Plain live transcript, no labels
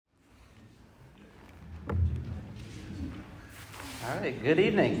All right, good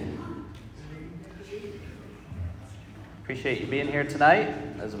evening. Appreciate you being here tonight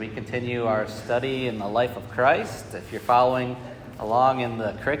as we continue our study in the life of Christ. If you're following along in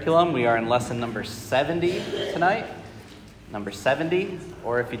the curriculum, we are in lesson number 70 tonight. Number 70.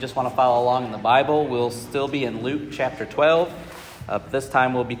 Or if you just want to follow along in the Bible, we'll still be in Luke chapter 12. This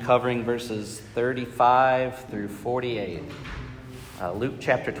time we'll be covering verses 35 through 48. Luke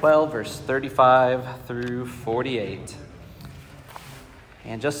chapter 12, verse 35 through 48.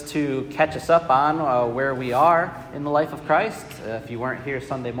 And just to catch us up on where we are in the life of Christ, if you weren't here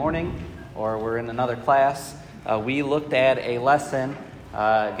Sunday morning or were in another class, we looked at a lesson,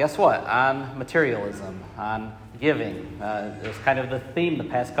 guess what, on materialism, on giving. It was kind of the theme the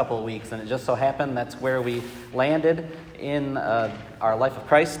past couple of weeks, and it just so happened that's where we landed in our Life of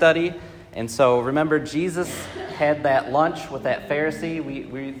Christ study. And so remember, Jesus had that lunch with that Pharisee.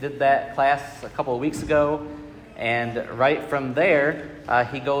 We did that class a couple of weeks ago. And right from there,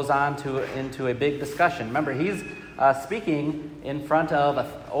 he goes on into a big discussion. Remember, he's speaking in front of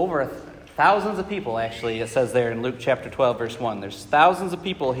over thousands of people, actually. It says there in Luke chapter 12, verse 1. There's thousands of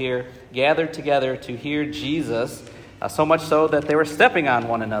people here gathered together to hear Jesus, so much so that they were stepping on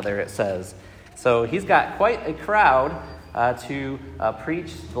one another, it says. So he's got quite a crowd to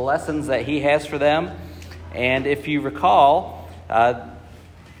preach the lessons that he has for them. And if you recall,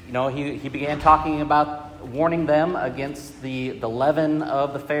 he began talking about warning them against the leaven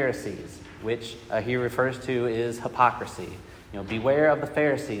of the Pharisees, which he refers to as hypocrisy. Beware of the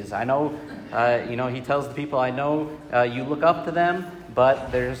Pharisees. I know, he tells the people, I know you look up to them,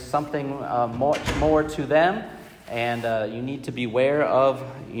 but there's something much more to them, and you need to beware of,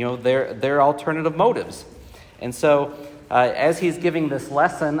 their alternative motives. And so, as he's giving this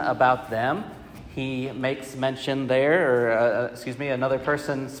lesson about them, he makes mention there, another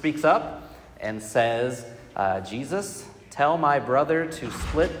person speaks up and says, Jesus, tell my brother to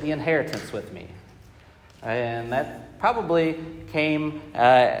split the inheritance with me. And that probably came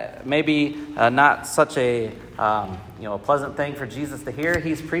maybe not such a pleasant thing for Jesus to hear.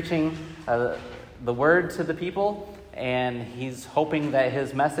 He's preaching the word to the people, and he's hoping that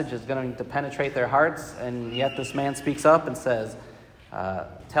his message is going to penetrate their hearts. And yet this man speaks up and says,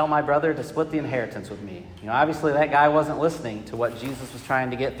 tell my brother to split the inheritance with me. Obviously that guy wasn't listening to what Jesus was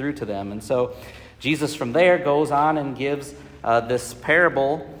trying to get through to them. And so Jesus from there goes on and gives this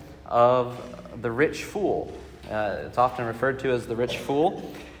parable of the rich fool. It's often referred to as the rich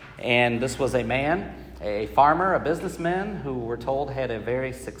fool. And this was a man, a farmer, a businessman who we're told had a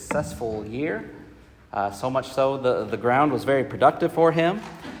very successful year. So much so the ground was very productive for him.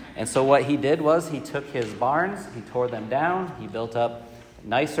 And so what he did was he took his barns, he tore them down, he built up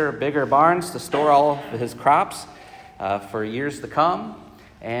nicer, bigger barns to store all of his crops for years to come.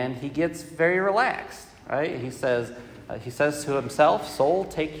 And he gets very relaxed, right? He says to himself, soul,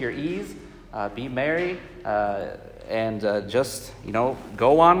 take your ease, be merry, and just,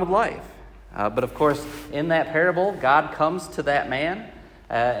 go on with life. But of course, in that parable, God comes to that man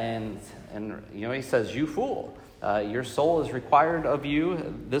and he says, you fool, your soul is required of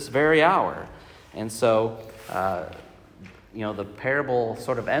you this very hour. And so, the parable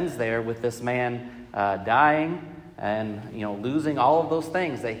sort of ends there with this man dying and, losing all of those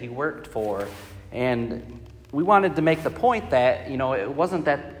things that he worked for. And we wanted to make the point that, it wasn't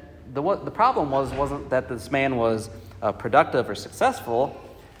that the problem wasn't that this man was productive or successful,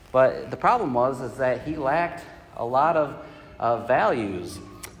 but the problem is that he lacked a lot of values.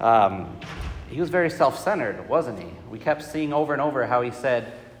 He was very self-centered, wasn't he? We kept seeing over and over how he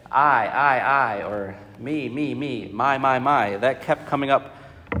said, I, or me, my. That kept coming up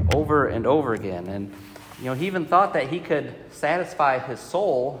over and over again. And, he even thought that he could satisfy his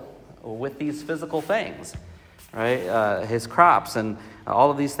soul with these physical things, right? His crops and all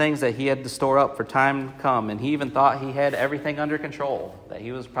of these things that he had to store up for time to come. And he even thought he had everything under control, that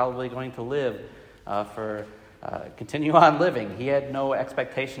he was probably going to live continue on living. He had no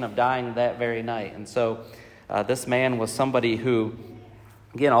expectation of dying that very night. And so this man was somebody who,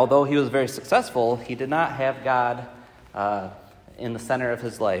 again, although he was very successful, he did not have God in the center of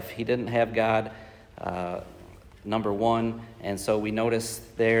his life. He didn't have God number one. And so we notice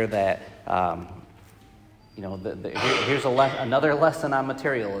there that, here's another lesson on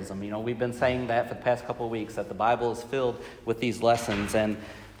materialism. We've been saying that for the past couple of weeks, that the Bible is filled with these lessons. And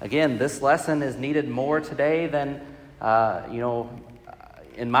again, this lesson is needed more today than,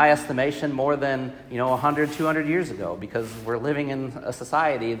 in my estimation, more than, 100, 200 years ago, because we're living in a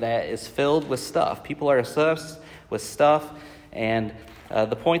society that is filled with stuff. People are obsessed with stuff. And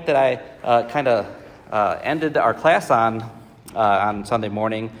the point that I ended our class on Sunday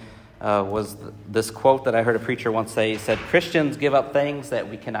morning was this quote that I heard a preacher once say. He said, "Christians give up things that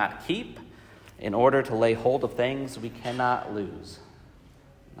we cannot keep in order to lay hold of things we cannot lose."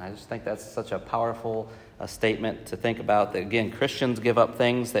 I just think that's such a powerful statement to think about. That again, Christians give up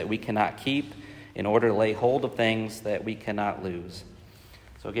things that we cannot keep in order to lay hold of things that we cannot lose.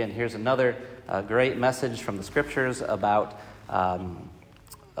 So again, here's another great message from the Scriptures about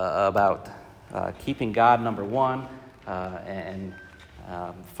keeping God number one and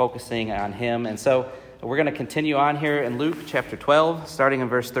focusing on Him. And so we're going to continue on here in Luke chapter 12, starting in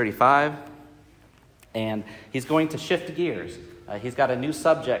verse 35. And he's going to shift gears. He's got a new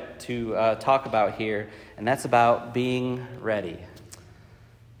subject to talk about here, and that's about being ready.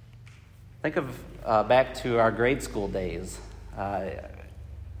 Think of back to our grade school days.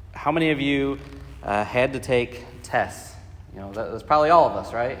 How many of you had to take tests? That's probably all of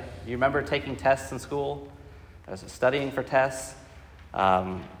us, right? You remember taking tests in school? Studying for tests?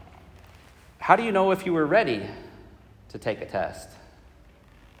 How do you know if you were ready to take a test?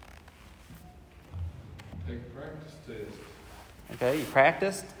 Take practice tests. Okay, you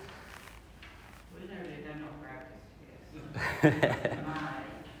practiced? We never did no practice tests.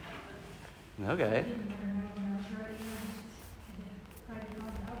 Okay.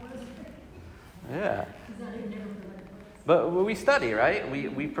 Yeah. But we study, right?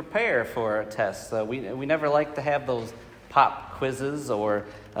 We prepare for tests. We never like to have those pop quizzes or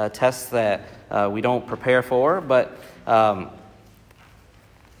tests that we don't prepare for. But, not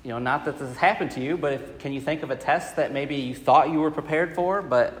that this has happened to you, but can you think of a test that maybe you thought you were prepared for,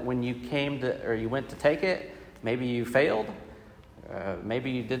 but when you you went to take it, maybe you failed?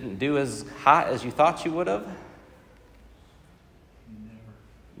 Maybe you didn't do as hot as you thought you would have?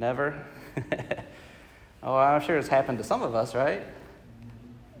 Never? Oh, I'm sure it's happened to some of us, right?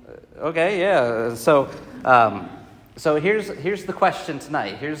 Okay, yeah. So here's the question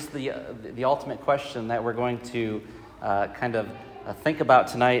tonight. Here's the ultimate question that we're going to kind of think about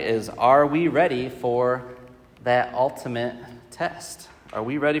tonight is, are we ready for that ultimate test? Are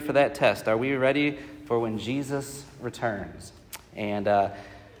we ready for that test? Are we ready for when Jesus returns? And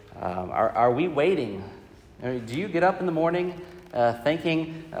are we waiting? Do you get up in the morning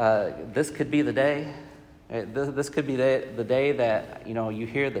thinking this could be the day? This could be the day that you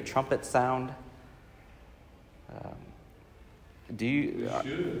hear the trumpet sound. Do you?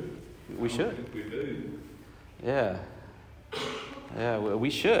 We should. I think we do. Yeah. Yeah, we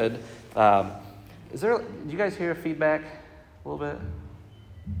should. Do you guys hear feedback a little bit?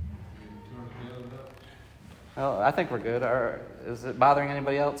 Oh, I think we're good. Is it bothering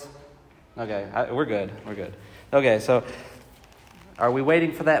anybody else? Okay, we're good. We're good. Okay, so are we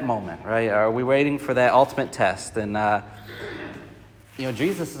waiting for that moment, right? Are we waiting for that ultimate test? And,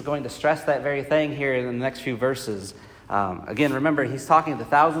 Jesus is going to stress that very thing here in the next few verses. Again, remember, he's talking to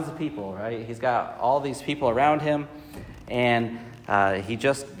thousands of people, right? He's got all these people around him, and he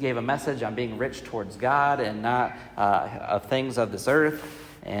just gave a message on being rich towards God and not of things of this earth.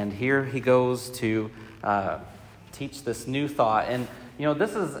 And here he goes to teach this new thought. And,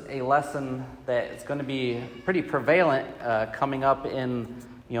 this is a lesson that's going to be pretty prevalent coming up in,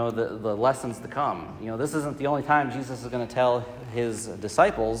 the lessons to come. This isn't the only time Jesus is going to tell his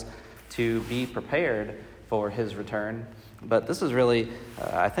disciples to be prepared for his return. But this is really,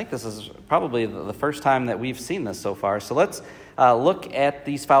 I think this is probably the first time that we've seen this so far. So let's look at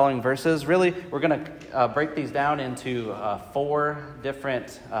these following verses. Really, we're going to break these down into 4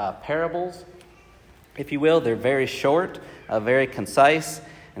 different parables, if you will. They're very short, very concise.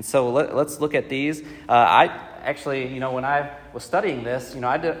 And so let's look at these. I actually, when I was studying this,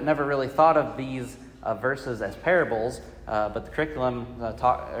 I never really thought of these verses as parables, but the curriculum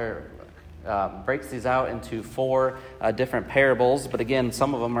breaks these out into 4 different parables. But again,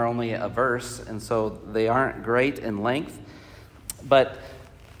 some of them are only a verse, and so they aren't great in length. But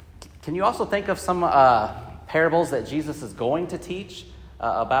can you also think of some parables that Jesus is going to teach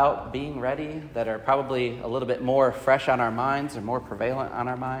about being ready that are probably a little bit more fresh on our minds or more prevalent on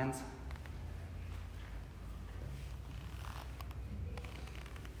our minds?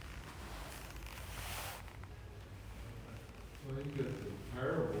 Well, you get the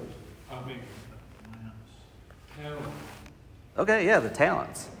parables. Talents. Okay, yeah, the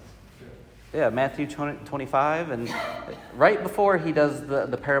talents. Yeah, Matthew 25, and right before he does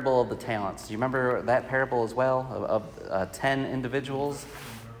the parable of the talents. Do you remember that parable as well, of 10 individuals?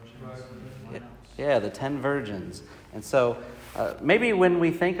 Yeah, the 10 virgins. And so maybe when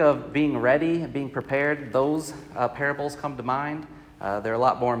we think of being ready, being prepared, those parables come to mind. They're a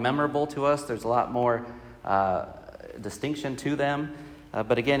lot more memorable to us. There's a lot more distinction to them.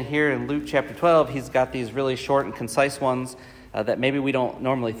 But again, here in Luke chapter 12, he's got these really short and concise ones that maybe we don't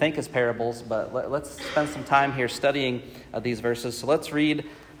normally think as parables, but let's spend some time here studying these verses. So let's read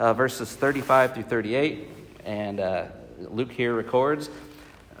verses 35 through 38, and Luke here records,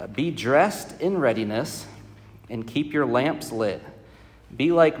 "Be dressed in readiness and keep your lamps lit.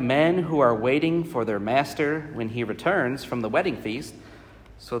 Be like men who are waiting for their master when he returns from the wedding feast,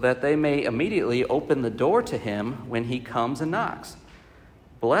 so that they may immediately open the door to him when he comes and knocks.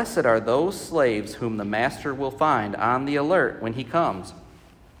 Blessed are those slaves whom the master will find on the alert when he comes.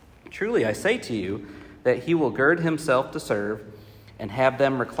 Truly I say to you that he will gird himself to serve and have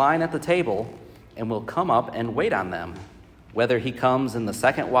them recline at the table and will come up and wait on them, whether he comes in the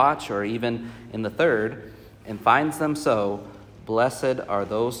second watch or even in the third, and finds them so. Blessed are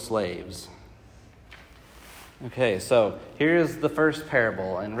those slaves." Okay, so here's the first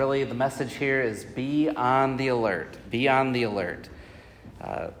parable, and really the message here is be on the alert. Be on the alert.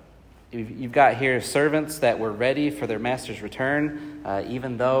 You've got here servants that were ready for their master's return,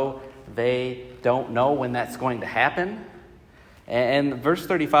 even though they don't know when that's going to happen. And verse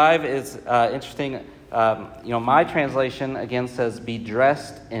 35 is interesting. My translation again says, "Be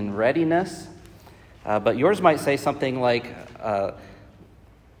dressed in readiness," but yours might say something like,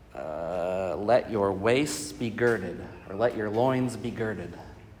 "Let your waists be girded," or "Let your loins be girded."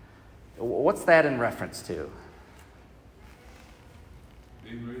 What's that in reference to?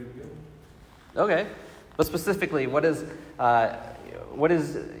 Be ready to go. Okay, but specifically, what is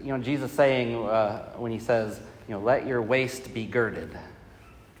Jesus saying when he says, "Let your waist be girded"?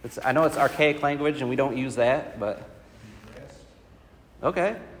 I know it's archaic language and we don't use that, but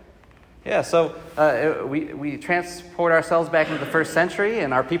okay. Yeah, so we transport ourselves back into the first century,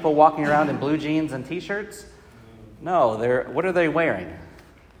 and are people walking around in blue jeans and T-shirts? No, what are they wearing?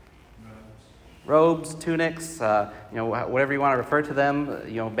 Robes, tunics, whatever you want to refer to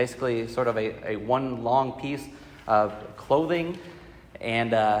them. Basically sort of a one long piece of clothing,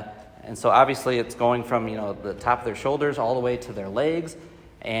 and so obviously it's going from the top of their shoulders all the way to their legs.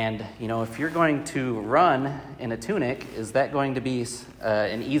 And, if you're going to run in a tunic, is that going to be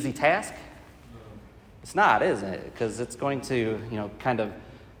an easy task? It's not, is it? Because it's going to, kind of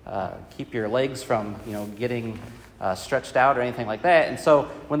keep your legs from, getting stretched out or anything like that. And so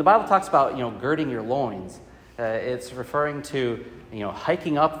when the Bible talks about, girding your loins, it's referring to,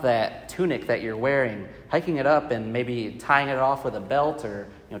 hiking up that tunic that you're wearing, hiking it up and maybe tying it off with a belt or,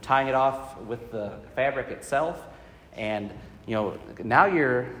 tying it off with the fabric itself. And now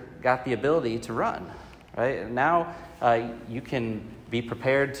you're got the ability to run, right? Now you can be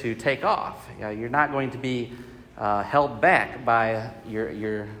prepared to take off. You're not going to be held back by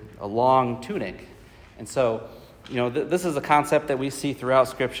your long tunic. And so, this is a concept that we see throughout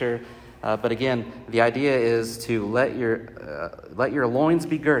Scripture. But again, the idea is to let your loins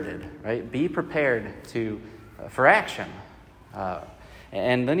be girded, right? Be prepared for action.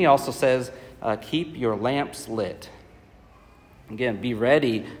 And then he also says, keep your lamps lit. Again, be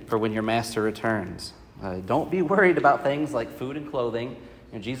ready for when your master returns. Don't be worried about things like food and clothing.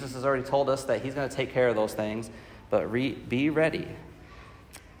 Jesus has already told us that he's going to take care of those things, but be ready.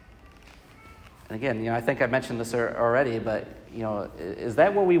 And again, I think I mentioned this already, but, is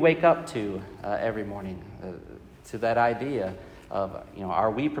that what we wake up to every morning? To that idea of,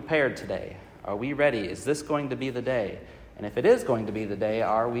 are we prepared today? Are we ready? Is this going to be the day? And if it is going to be the day,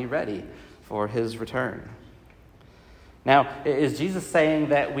 are we ready for his return? Now, is Jesus saying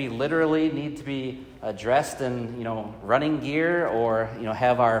that we literally need to be dressed in, running gear or,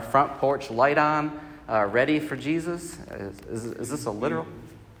 have our front porch light on, ready for Jesus? Is this a literal?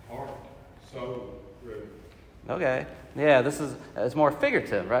 So ready. Okay. Yeah, it's more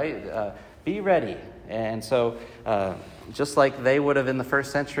figurative, right? Be ready. And so, just like they would have in the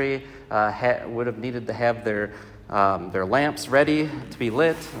first century, would have needed to have their lamps ready to be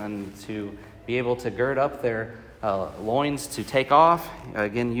lit and to be able to gird up their loins to take off.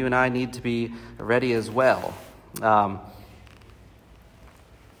 Again, you and I need to be ready as well. I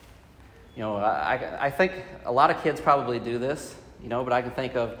think a lot of kids probably do this, but I can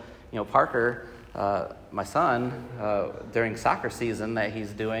think of, Parker, my son, during soccer season that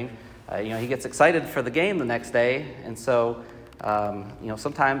he's doing. He gets excited for the game the next day, and so,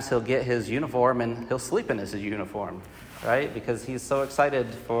 sometimes he'll get his uniform and he'll sleep in his uniform, right? Because he's so excited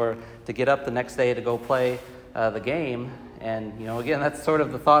to get up the next day to go play the game. And, again, that's sort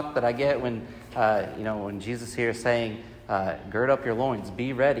of the thought that I get when Jesus here is saying, gird up your loins,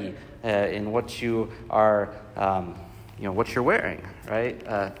 be ready in what you are, what you're wearing,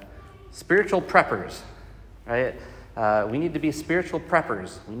 right? Spiritual preppers, right? We need to be spiritual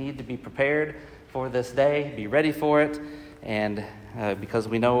preppers. We need to be prepared for this day, be ready for it, and because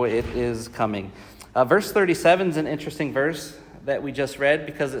we know it is coming. Verse 37 is an interesting verse that we just read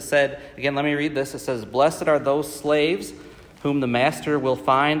because it said, again, let me read this. It says, "Blessed are those slaves whom the master will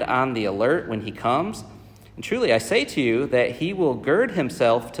find on the alert when he comes. And truly I say to you that he will gird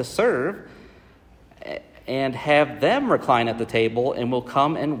himself to serve and have them recline at the table and will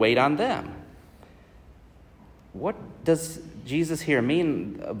come and wait on them." What does Jesus here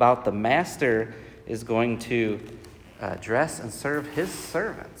mean about the master is going to dress and serve his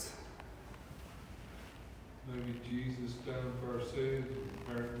servants? Maybe Jesus down for our sins and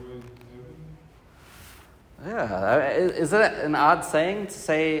preparing the way to heaven. Yeah, is it an odd saying to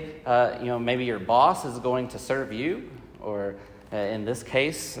say, maybe your boss is going to serve you, or in this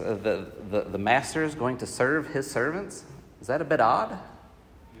case, the master is going to serve his servants? Is that a bit odd?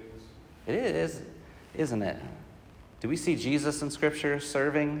 Yes. It is, isn't it? Do we see Jesus in Scripture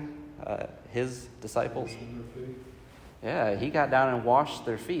serving his disciples? Washing their feet. Yeah, he got down and washed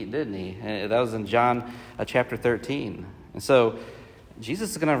their feet, didn't he? And that was in John chapter 13. And so Jesus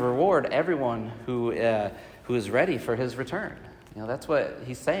is going to reward everyone who is ready for his return. That's what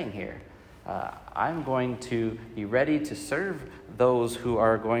he's saying here. I'm going to be ready to serve those who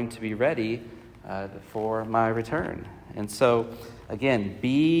are going to be ready for my return. And so, again,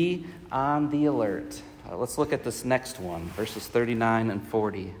 be on the alert. Let's look at this next one, verses 39 and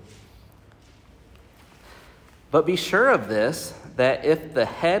 40. "But be sure of this, that if the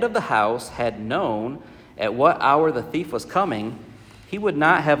head of the house had known at what hour the thief was coming, he would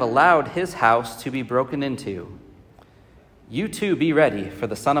not have allowed his house to be broken into. You too be ready, for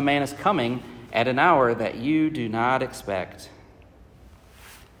the Son of Man is coming at an hour that you do not expect."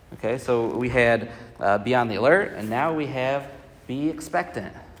 Okay, so we had be on the alert, and now we have be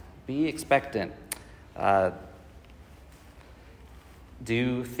expectant. Be expectant.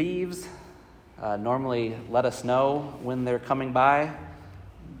 Do thieves normally let us know when they're coming by? Are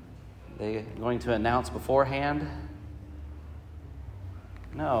they going to announce beforehand?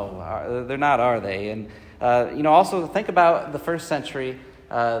 No, they're not, are they? And also think about the first century,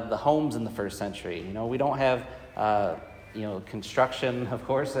 the homes in the first century. We don't have construction, of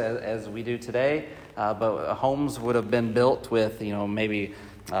course, as we do today, but homes would have been built with maybe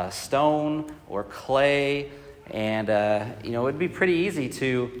stone or clay. And, it'd be pretty easy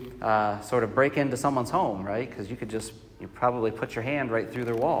to sort of break into someone's home, right? Because you could just probably put your hand right through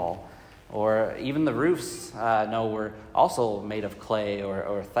their wall. Or even the roofs, were also made of clay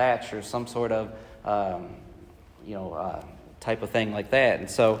or thatch or some sort of, type of thing like that. And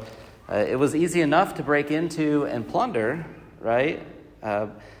so it was easy enough to break into and plunder, right?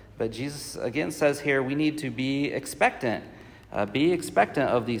 But Jesus, again, says here we need to be expectant. Be expectant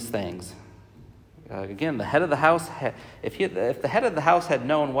of these things. Again, the head of the house, if the head of the house had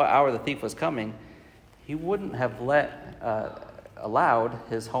known what hour the thief was coming, he wouldn't have allowed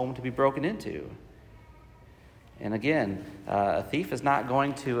his home to be broken into. And again, a thief is not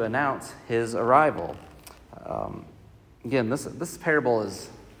going to announce his arrival. Again, this parable is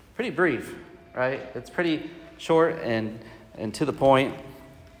pretty brief, right? It's pretty short and to the point.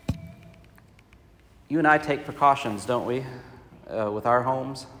 You and I take precautions, don't we, with our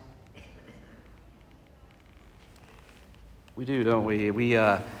homes? We do, don't we?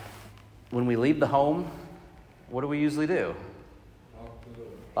 When we leave the home, what do we usually do?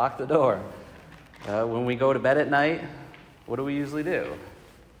 Lock the door. When we go to bed at night, what do we usually do?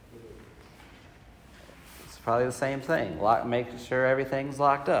 It's probably the same thing. Make sure everything's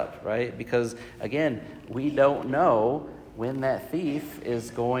locked up, right? Because, again, we don't know when that thief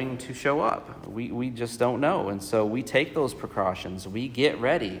is going to show up. We just don't know. And so we take those precautions. We get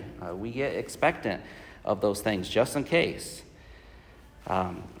ready. We get expectant of those things just in case.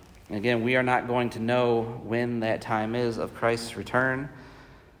 Again, we are not going to know when that time is of Christ's return.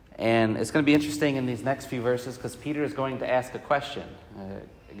 And it's going to be interesting in these next few verses because Peter is going to ask a question.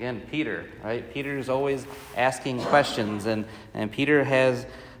 Again, Peter, right? Peter is always asking questions. And Peter has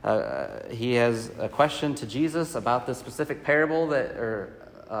a question to Jesus about this specific parable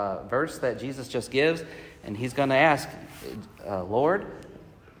verse that Jesus just gives. And he's going to ask, Lord,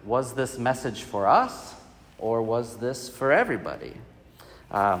 was this message for us or was this for everybody?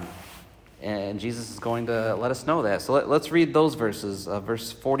 And Jesus is going to let us know that. So let's read those verses,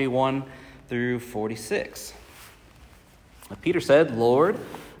 verse 41 through 46. Peter said, Lord,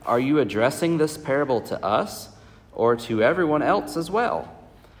 are you addressing this parable to us or to everyone else as well?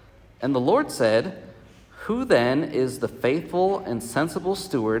 And the Lord said, who then is the faithful and sensible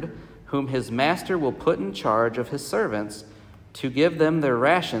steward whom his master will put in charge of his servants to give them their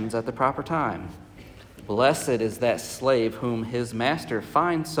rations at the proper time? Blessed is that slave whom his master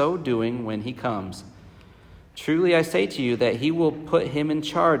finds so doing when he comes. Truly I say to you that he will put him in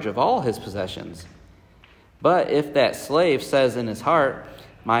charge of all his possessions. But if that slave says in his heart,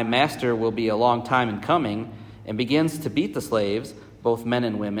 'My master will be a long time in coming,' and begins to beat the slaves, both men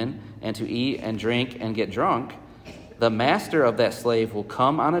and women, and to eat and drink and get drunk, the master of that slave will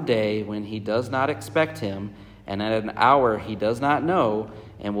come on a day when he does not expect him, and at an hour he does not know,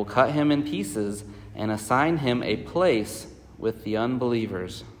 and will cut him in pieces and assign him a place with the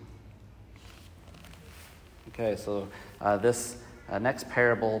unbelievers." Okay, so this next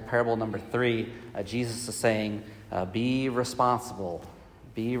parable, parable number 3, Jesus is saying, be responsible.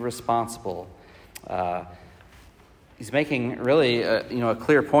 Be responsible. He's making really a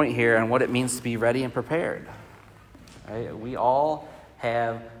clear point here on what it means to be ready and prepared. Right? We all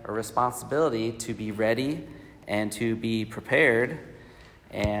have a responsibility to be ready and to be prepared,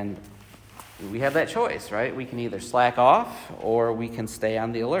 and we have that choice, right? We can either slack off or we can stay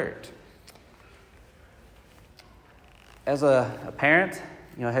on the alert. As a parent,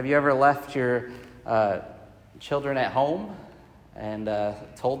 have you ever left your children at home and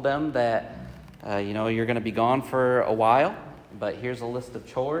told them that you're going to be gone for a while, but here's a list of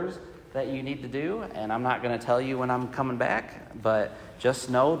chores that you need to do, and I'm not going to tell you when I'm coming back, but just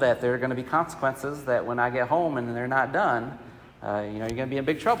know that there are going to be consequences, that when I get home and they're not done, you're going to be in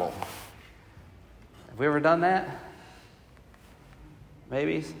big trouble. Have we ever done that?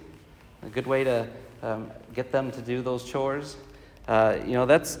 Maybe a good way to get them to do those chores.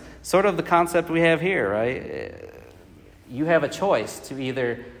 That's sort of the concept we have here, right? You have a choice to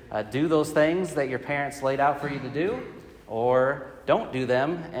either do those things that your parents laid out for you to do, or don't do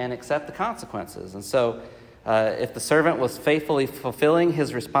them and accept the consequences. And so if the servant was faithfully fulfilling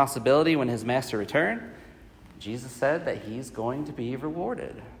his responsibility when his master returned, Jesus said that he's going to be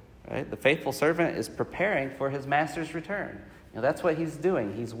rewarded. Right? The faithful servant is preparing for his master's return. That's what he's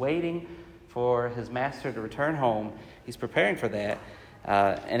doing. He's waiting for his master to return home. He's preparing for that.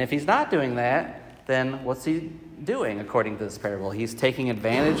 And if he's not doing that, then what's he doing according to this parable? He's taking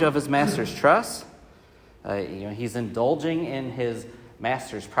advantage of his master's trust. He's indulging in his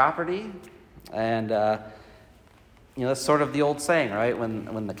master's property. And, that's sort of the old saying, right?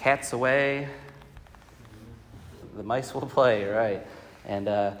 When the cat's away, the mice will play, right?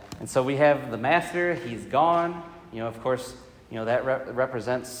 And so we have the master. He's gone. Of course, that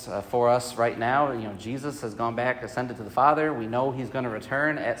represents for us right now, Jesus has gone back, ascended to the Father. We know he's going to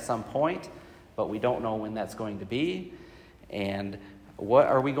return at some point, but we don't know when that's going to be. And what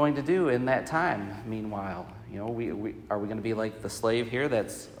are we going to do in that time, meanwhile? Are we going to be like the slave here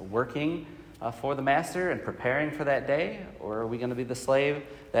that's working for the master and preparing for that day? Or are we going to be the slave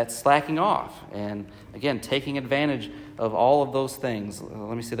that's slacking off and, again, taking advantage of all of those things?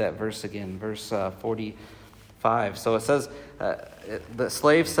 Let me see that verse again, verse 45. So it says, the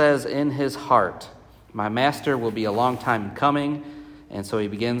slave says in his heart, "My master will be a long time coming." And so he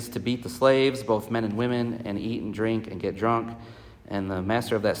begins to beat the slaves, both men and women, and eat and drink and get drunk. And the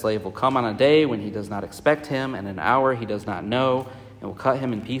master of that slave will come on a day when he does not expect him, and an hour he does not know, and will cut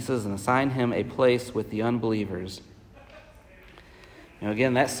him in pieces and assign him a place with the unbelievers.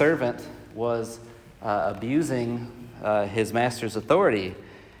 Again, that servant was abusing his master's authority.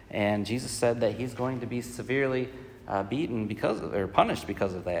 And Jesus said that he's going to be severely beaten punished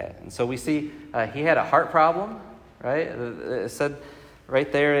because of that. And so we see he had a heart problem, right? It said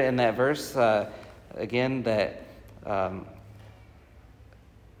right there in that verse, again, that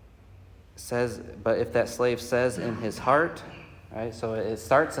says, "But if that slave says in his heart," right? So it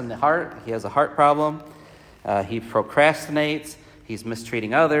starts in the heart. He has a heart problem. He procrastinates. He's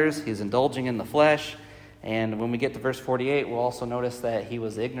mistreating others. He's indulging in the flesh. And when we get to verse 48, we'll also notice that he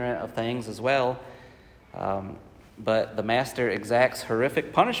was ignorant of things as well. But the master exacts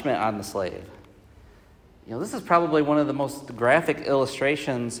horrific punishment on the slave. This is probably one of the most graphic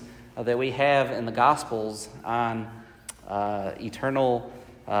illustrations that we have in the Gospels on eternal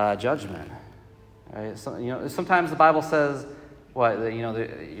judgment. Right? So, sometimes the Bible says, you're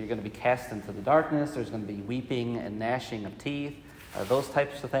going to be cast into the darkness. There's going to be weeping and gnashing of teeth, those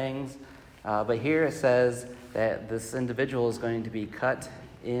types of things. But here it says that this individual is going to be cut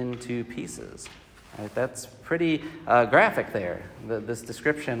into pieces. Right? That's pretty graphic there, this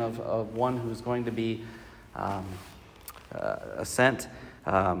description of one who's going to be sent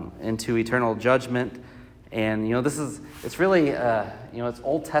into eternal judgment. And, it's really, it's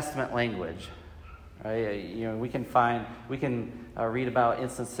Old Testament language. Right? We can read about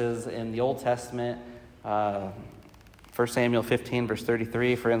instances in the Old Testament, 1 Samuel 15, verse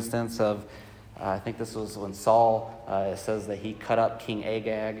 33, for instance, of, I think this was when Saul, it says that he cut up King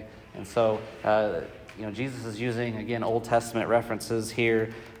Agag. And so, Jesus is using, again, Old Testament references here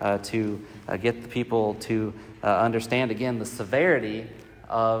to get the people to understand, again, the severity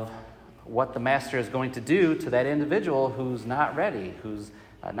of what the master is going to do to that individual who's not ready, who's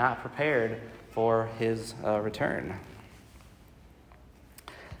not prepared for his return.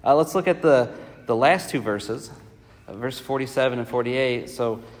 Let's look at the last two verses, verse 47 and 48.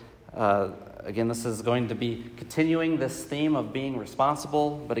 So, again, this is going to be continuing this theme of being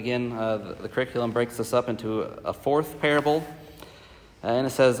responsible. But again, the curriculum breaks this up into a fourth parable. And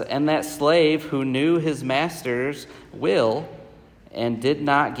it says, "And that slave who knew his master's will and did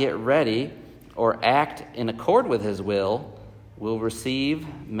not get ready or act in accord with his will receive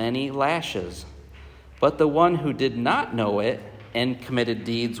many lashes. But the one who did not know it and committed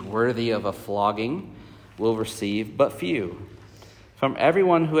deeds worthy of a flogging will receive but few. From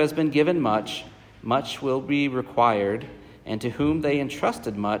everyone who has been given much, much will be required, and to whom they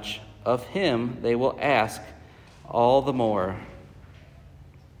entrusted much, of him they will ask all the more."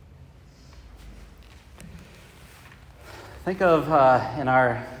 Think of in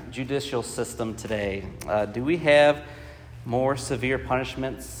our judicial system today, do we have more severe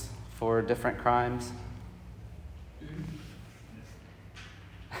punishments for different crimes?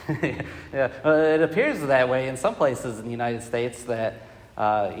 Yeah, it appears that way in some places in the United States that,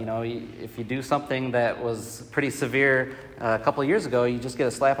 if you do something that was pretty severe a couple of years ago, you just get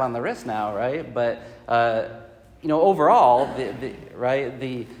a slap on the wrist now, right? But, overall,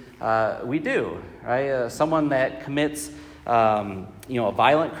 we do, right? Someone that commits, a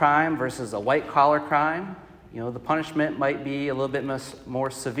violent crime versus a white-collar crime, the punishment might be a little bit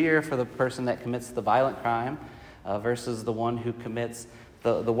more severe for the person that commits the violent crime versus the one who commits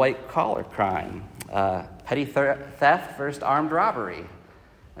the white-collar crime. Petty theft versus armed robbery.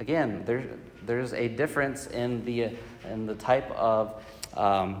 Again, there's a difference in the type of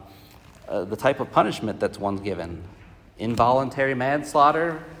punishment that's one's given. Involuntary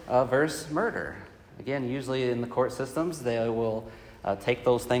manslaughter versus murder. Again, usually in the court systems, they will take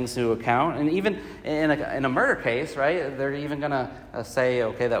those things into account. And even in a murder case, right, they're even going to say,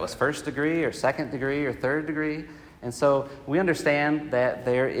 okay, that was first degree or second degree or third degree. And so we understand that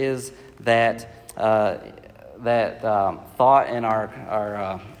there is that thought in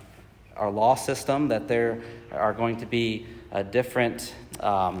our law system that there are going to be different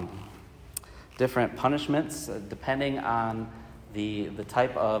punishments depending on the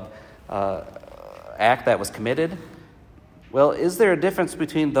type of act that was committed. Well, is there a difference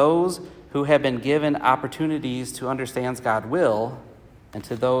between those who have been given opportunities to understand God's will and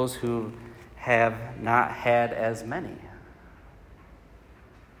to those who have not had as many?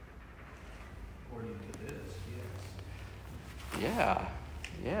 According to this, yes.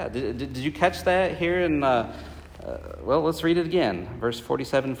 Yeah. Did you catch that here in, let's read it again. Verse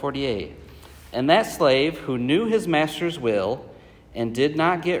 47 and 48. "And that slave who knew his master's will and did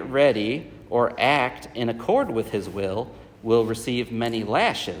not get ready or act in accord with his will receive many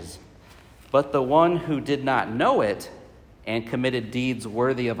lashes. But the one who did not know it and committed deeds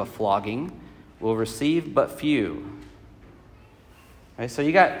worthy of a flogging will receive but few." Right, so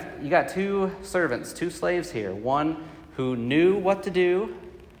you got two servants, two slaves here. One who knew what to do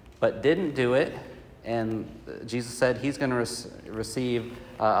but didn't do it, and Jesus said he's going to receive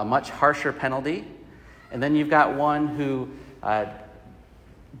a much harsher penalty. And then you've got one who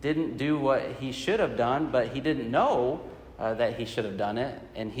didn't do what he should have done, but he didn't know that he should have done it,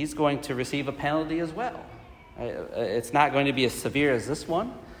 and he's going to receive a penalty as well. It's not going to be as severe as this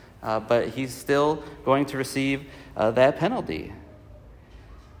one, but he's still going to receive that penalty.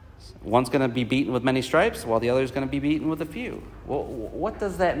 One's going to be beaten with many stripes, while the other is going to be beaten with a few. Well, what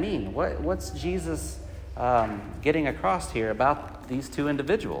does that mean? What's Jesus getting across here about these two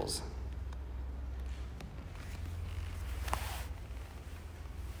individuals?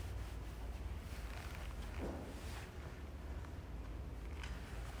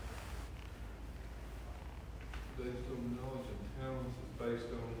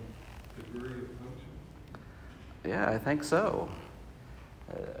 Yeah, I think so.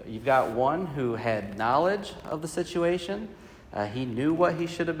 You've got one who had knowledge of the situation. He knew what he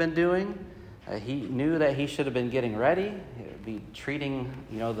should have been doing. He knew that he should have been getting ready, be treating,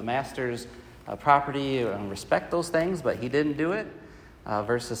 the master's property and respect those things, but he didn't do it.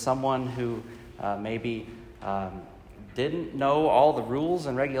 Versus someone who maybe didn't know all the rules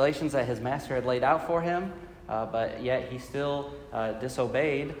and regulations that his master had laid out for him, but yet he still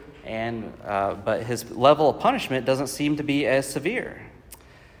disobeyed. But his level of punishment doesn't seem to be as severe.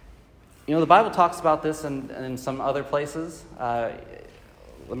 The Bible talks about this in some other places. I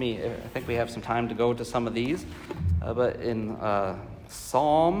think we have some time to go to some of these. But in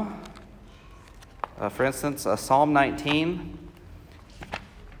Psalm, for instance, Psalm 19,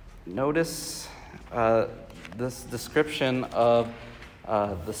 notice this description of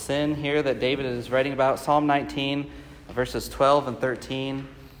the sin here that David is writing about. Psalm 19, verses 12 and 13.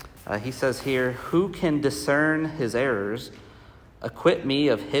 He says here, "Who can discern his errors? Acquit me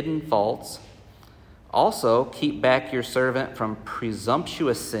of hidden faults. Also, keep back your servant from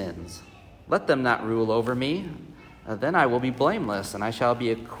presumptuous sins. Let them not rule over me. Then I will be blameless, and I shall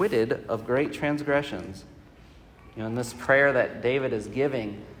be acquitted of great transgressions." In this prayer that David is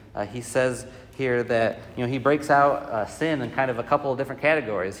giving, he says here that, he breaks out sin in kind of a couple of different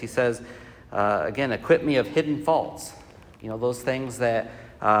categories. He says, again, acquit me of hidden faults. Those things that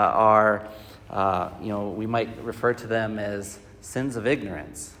are, we might refer to them as sins of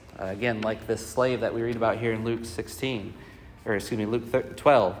ignorance. Again, like this slave that we read about here in Luke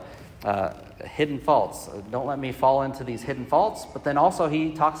 12. Hidden faults. Don't let me fall into these hidden faults. But then also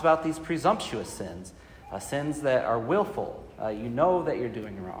he talks about these presumptuous sins, sins that are willful. You know that you're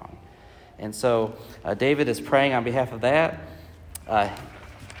doing wrong. And so David is praying on behalf of that.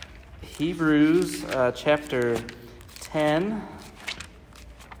 Hebrews chapter 10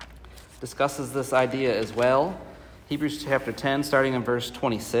 discusses this idea as well. Hebrews chapter 10, starting in verse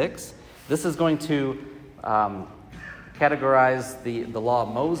 26. This is going to categorize the law of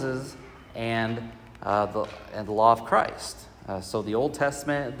Moses and the law of Christ. So the Old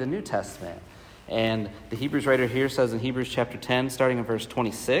Testament, the New Testament. And the Hebrews writer here says in Hebrews chapter 10, starting in verse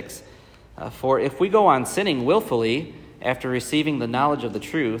 26, "For if we go on sinning willfully after receiving the knowledge of the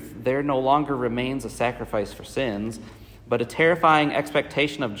truth, there no longer remains a sacrifice for sins, but a terrifying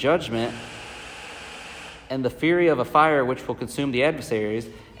expectation of judgment and the fury of a fire which will consume the adversaries.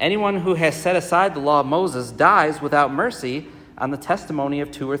 Anyone who has set aside the law of Moses dies without mercy on the testimony of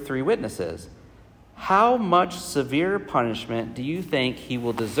 2 or 3 witnesses. How much severe punishment do you think he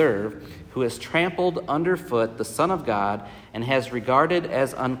will deserve who has trampled underfoot the Son of God and has regarded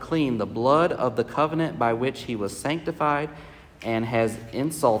as unclean the blood of the covenant by which he was sanctified and has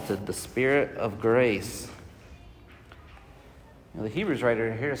insulted the Spirit of grace?" The Hebrews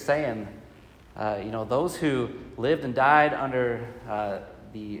writer here is saying, those who lived and died under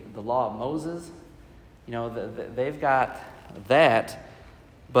the law of Moses, they've got that.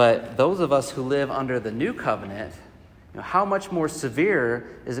 But those of us who live under the new covenant, how much more severe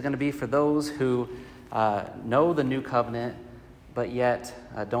is it going to be for those who know the new covenant but yet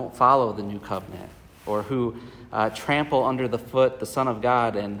don't follow the new covenant, or who trample under the foot the Son of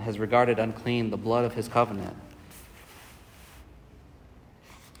God and has regarded unclean the blood of his covenant?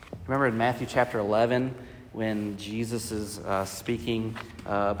 Remember in Matthew chapter 11 when Jesus is speaking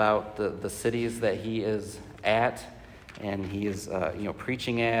about the cities that he is at, and he is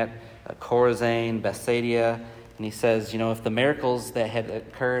preaching at Chorazin, Bethsaida, and he says, if the miracles that had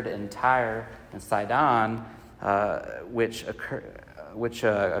occurred in Tyre and Sidon, which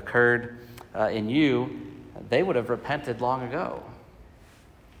occurred in you, they would have repented long ago.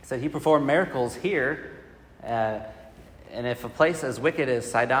 He said he performed miracles here, and if a place as wicked as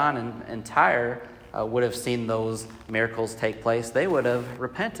Sidon and Tyre would have seen those miracles take place, they would have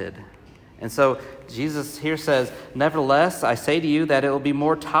repented. And so Jesus here says, "Nevertheless, I say to you that it will be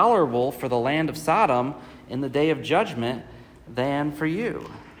more tolerable for the land of Sodom in the day of judgment than for you."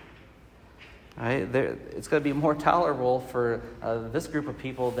 Right? It's going to be more tolerable for this group of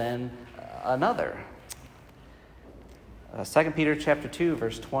people than another. 2 Peter chapter 2,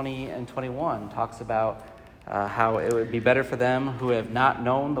 verse 20 and 21 talks about how it would be better for them who have not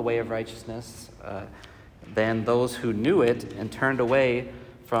known the way of righteousness than those who knew it and turned away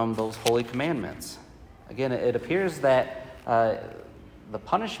from those holy commandments. Again, it appears that the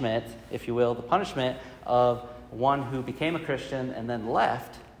punishment, if you will, the punishment of one who became a Christian and then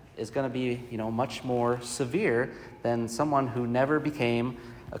left is going to be, much more severe than someone who never became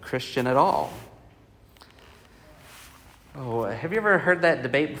a Christian at all. Oh, have you ever heard that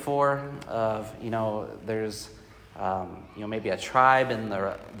debate before of, there's, maybe a tribe in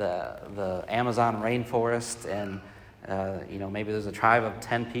the Amazon rainforest, and, maybe there's a tribe of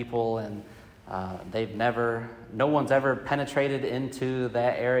 10 people, and no one's ever penetrated into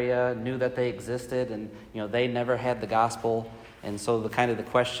that area, knew that they existed, and, they never had the gospel. And so the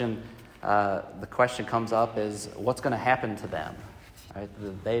question comes up is, what's going to happen to them? Right?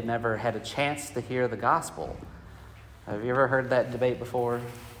 They never had a chance to hear the gospel. Have you ever heard that debate before?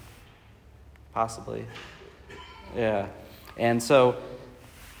 Possibly. Yeah. And so,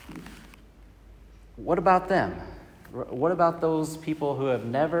 what about them? What about those people who have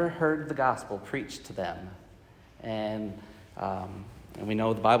never heard the gospel preached to them? And we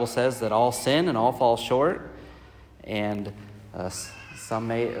know the Bible says that all sin and all fall short. And some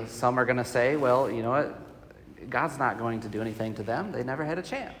are going to say, well, you know what? God's not going to do anything to them. They never had a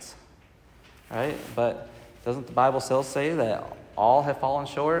chance. Right? But doesn't the Bible still say that all have fallen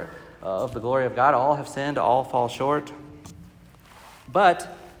short of the glory of God. All have sinned. All fall short.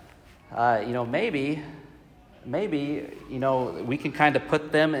 But, maybe, we can kind of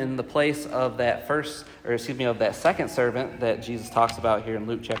put them in the place of of that second servant that Jesus talks about here in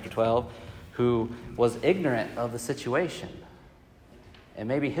Luke chapter 12, who was ignorant of the situation. And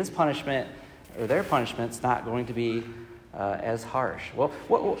maybe his punishment or their punishment's not going to be as harsh.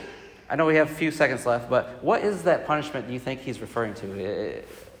 Well, I know we have a few seconds left, but what is that punishment do you think he's referring to?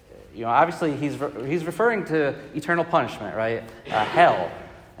 Obviously he's referring to eternal punishment, right? Hell.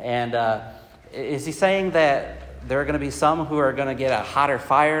 And is he saying that there are going to be some who are going to get a hotter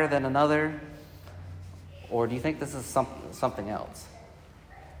fire than another? Or do you think this is something else?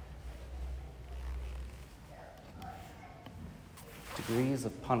 Degrees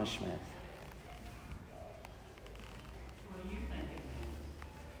of punishment. What do you think it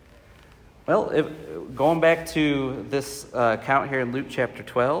means? Well, going back to this account here in Luke chapter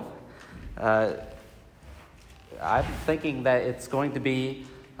 12, I'm thinking that it's going to be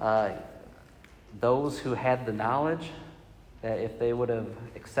those who had the knowledge, that if they would have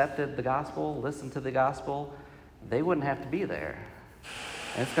accepted the gospel, listened to the gospel, they wouldn't have to be there.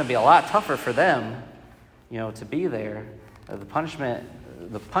 And it's going to be a lot tougher for them, to be there. The punishment,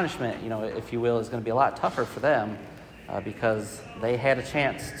 if you will, is going to be a lot tougher for them because they had a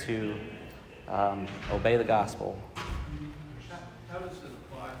chance to obey the gospel.